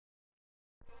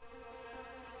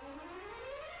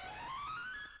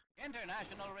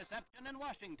international reception in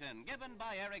Washington, given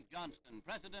by Eric Johnston,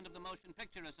 president of the Motion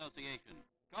Picture Association.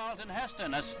 Charlton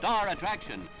Heston, a star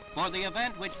attraction for the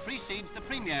event which precedes the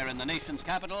premiere in the nation's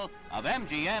capital of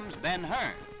MGM's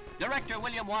Ben-Hur. Director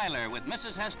William Wyler with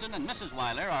Mrs. Heston and Mrs.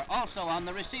 Wyler are also on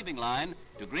the receiving line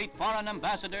to greet foreign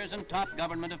ambassadors and top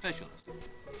government officials.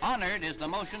 Honored is the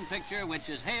motion picture which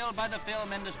is hailed by the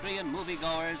film industry and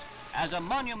moviegoers as a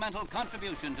monumental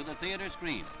contribution to the theater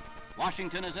screen.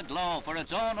 Washington is aglow for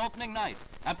its own opening night,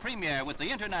 a premiere with the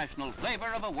international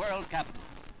flavor of a world capital.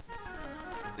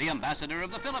 The Ambassador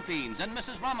of the Philippines and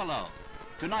Mrs Romulo.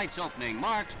 Tonight's opening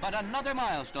marks but another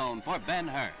milestone for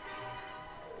Ben-Hur.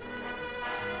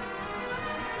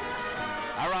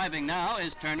 Arriving now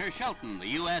is Turner Shelton,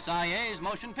 the USIA's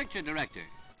motion picture director.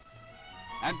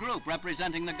 A group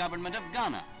representing the government of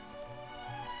Ghana.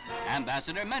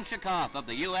 Ambassador Menshikov of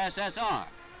the USSR.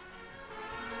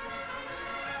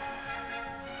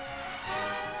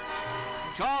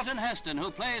 Charlton Heston, who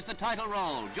plays the title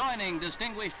role, joining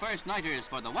distinguished first-nighters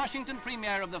for the Washington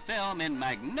premiere of the film in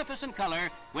magnificent color,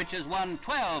 which has won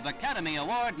 12 Academy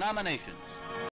Award nominations.